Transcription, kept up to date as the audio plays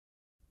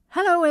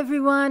Hello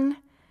everyone,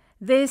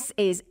 this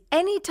is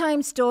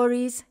Anytime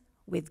Stories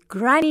with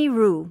Granny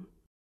Roo.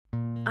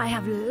 I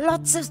have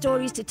lots of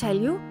stories to tell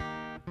you,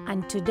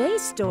 and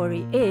today's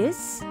story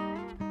is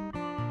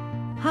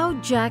How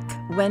Jack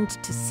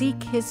Went to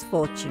Seek His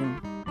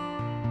Fortune.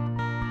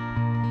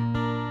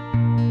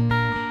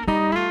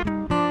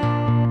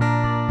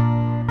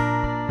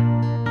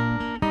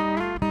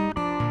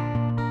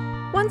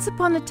 Once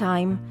upon a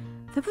time,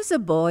 there was a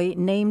boy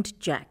named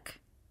Jack,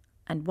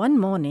 and one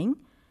morning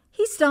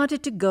he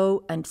started to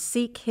go and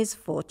seek his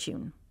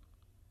fortune.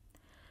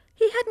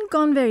 He hadn't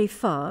gone very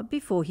far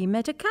before he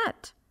met a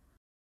cat.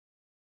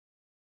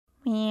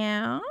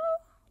 "Meow,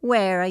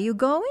 where are you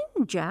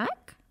going,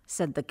 Jack?"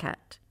 said the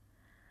cat.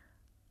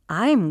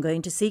 "I'm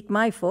going to seek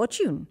my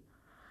fortune.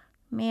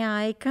 May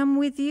I come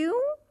with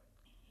you?"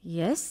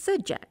 "Yes,"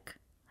 said Jack.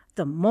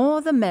 "The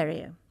more the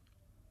merrier."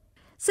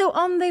 So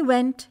on they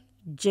went,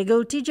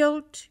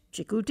 jigglety-jolt,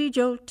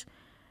 jigglety-jolt.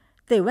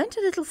 They went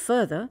a little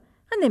further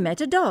and they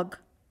met a dog.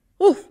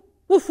 "Oof,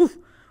 woof, woof.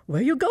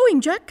 Where are you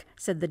going, Jack?"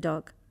 said the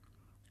dog.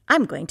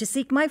 "I'm going to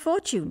seek my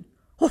fortune."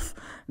 "Oof,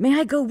 may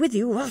I go with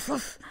you?" "Woof,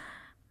 woof."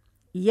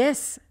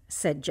 "Yes,"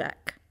 said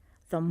Jack.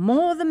 "The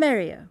more the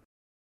merrier."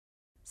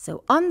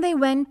 So on they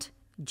went,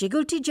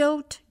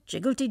 jigglety-jolt,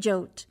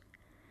 jigglety-jolt.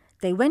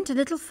 They went a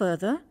little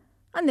further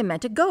and they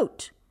met a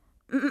goat.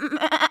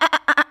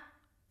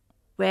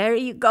 "Where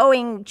are you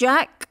going,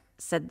 Jack?"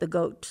 said the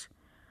goat.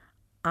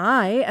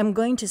 "I am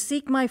going to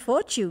seek my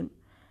fortune.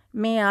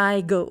 May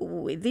I go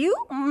with you?"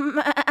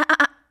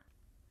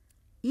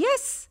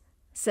 "Yes,"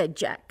 said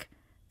Jack.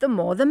 "The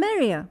more the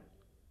merrier."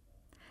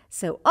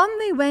 So on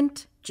they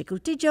went,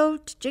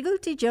 jigglety-jolt,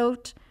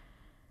 jigglety-jolt.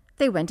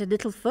 They went a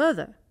little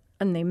further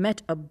and they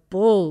met a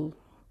bull.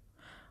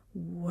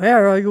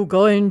 "Where are you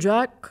going,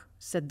 Jack?"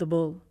 said the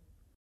bull.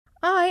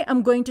 "I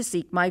am going to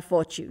seek my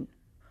fortune.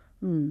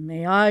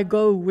 May I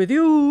go with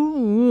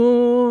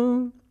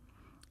you?"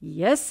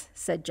 "Yes,"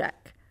 said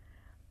Jack.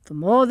 "The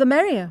more the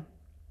merrier."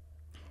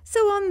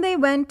 So on they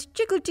went,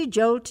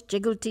 jigglety-jolt,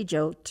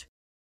 jigglety-jolt.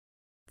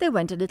 They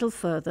went a little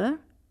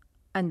further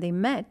and they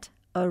met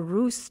a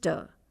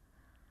rooster.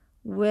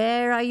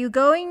 "Where are you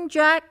going,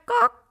 Jack?"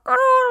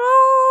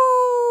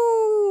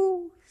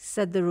 "Cock-a-doodle-doo,"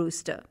 said the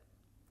rooster.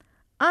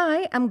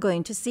 "I am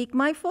going to seek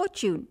my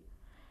fortune.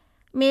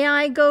 May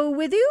I go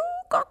with you?"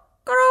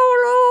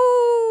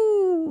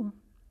 "Cock-a-doodle-doo."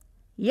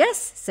 "Yes,"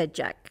 said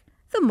Jack.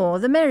 "The more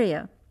the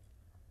merrier."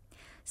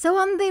 So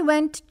on they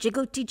went,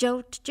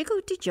 jigglety-jolt,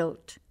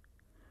 jigglety-jolt.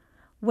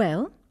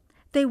 Well,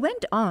 they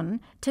went on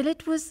till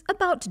it was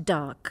about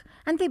dark,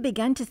 and they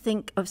began to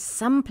think of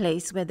some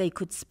place where they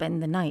could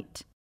spend the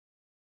night.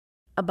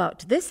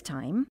 About this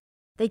time,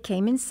 they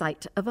came in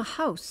sight of a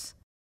house,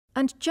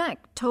 and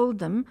Jack told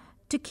them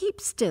to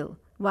keep still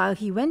while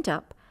he went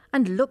up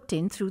and looked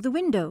in through the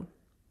window.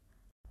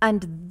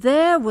 And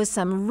there were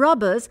some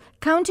robbers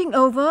counting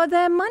over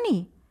their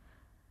money.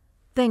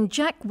 Then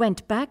Jack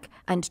went back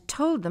and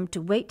told them to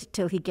wait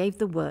till he gave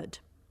the word,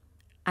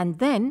 and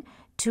then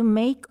to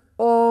make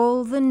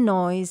all the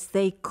noise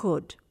they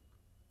could.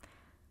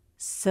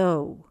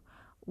 So,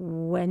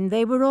 when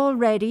they were all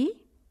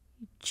ready,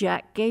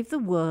 Jack gave the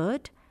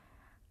word,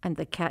 and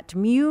the cat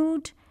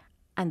mewed,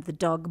 and the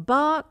dog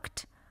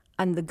barked,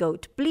 and the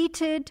goat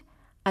bleated,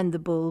 and the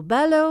bull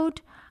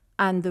bellowed,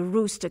 and the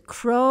rooster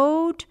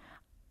crowed,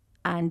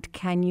 and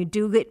can you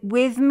do it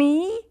with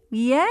me?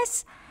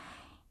 Yes?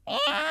 Meow,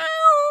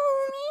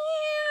 meow.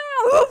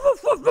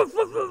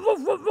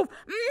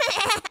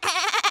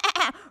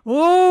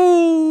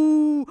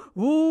 "Oh,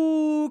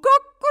 oh,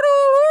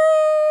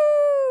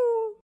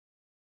 cock-a-doodle-doo."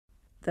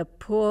 The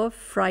poor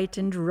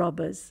frightened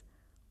robbers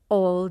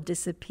all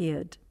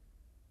disappeared.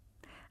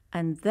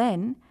 And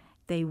then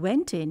they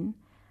went in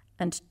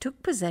and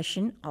took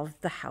possession of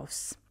the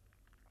house.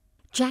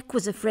 Jack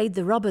was afraid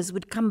the robbers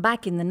would come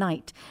back in the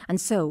night, and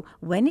so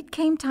when it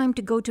came time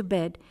to go to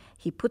bed,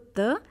 he put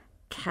the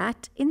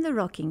cat in the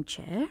rocking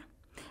chair,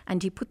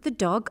 and he put the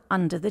dog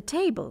under the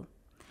table,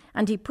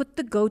 and he put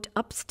the goat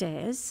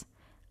upstairs,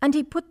 and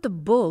he put the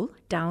bull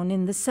down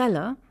in the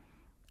cellar,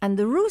 and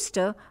the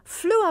rooster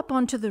flew up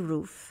onto the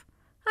roof,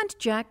 and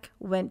Jack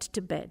went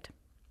to bed.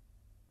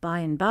 By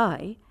and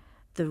by,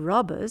 the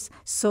robbers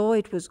saw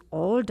it was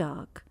all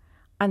dark,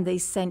 and they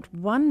sent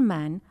one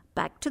man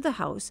back to the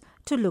house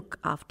to look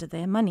after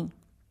their money.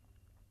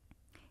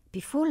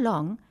 Before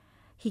long,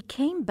 he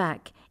came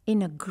back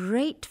in a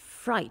great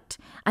fright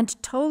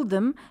and told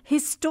them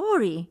his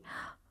story.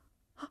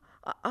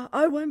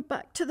 I went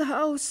back to the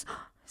house,"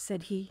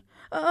 said he,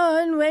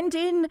 "and went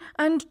in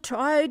and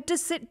tried to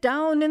sit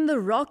down in the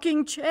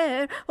rocking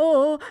chair.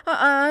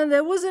 And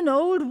there was an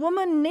old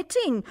woman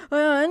knitting,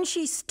 and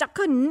she stuck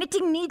her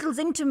knitting needles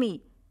into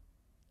me."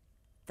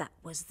 That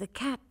was the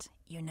cat,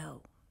 you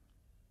know.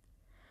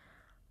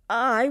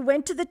 "I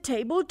went to the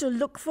table to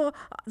look for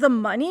the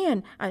money,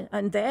 and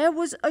there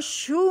was a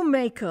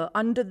shoemaker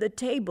under the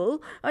table,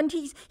 and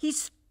he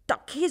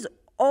stuck his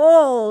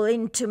awl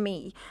into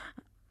me."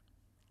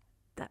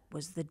 That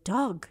was the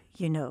dog,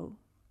 you know.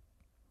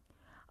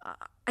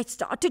 I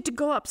started to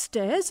go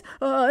upstairs,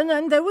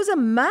 and there was a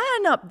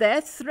man up there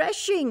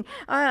threshing,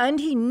 and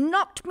he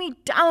knocked me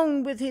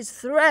down with his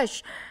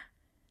thresh.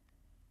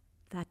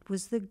 That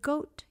was the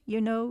goat,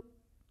 you know.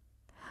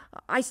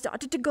 I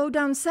started to go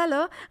down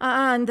cellar,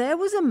 and there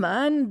was a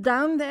man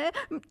down there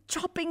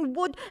chopping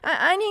wood,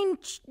 and he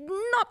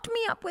knocked me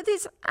up with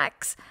his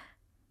axe.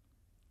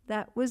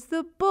 That was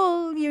the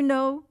bull, you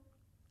know.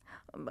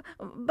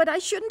 But I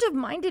shouldn't have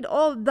minded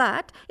all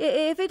that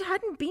if it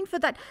hadn't been for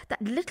that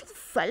little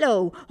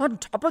fellow on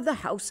top of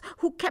the house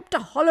who kept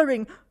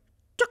a-hollering,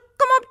 "Chuck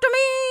him up to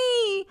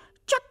me!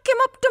 Chuck him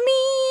up to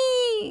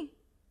me!"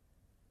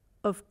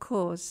 Of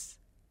course,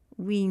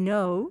 we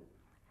know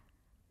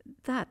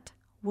that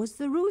was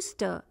the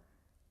rooster,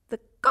 the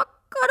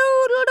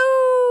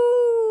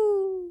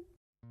cock-a-doodle-doo.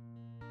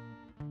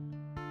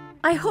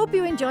 I hope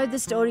you enjoyed the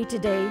story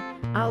today.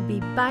 I'll be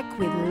back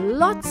with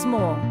lots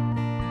more.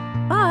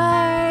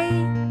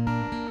 Bye!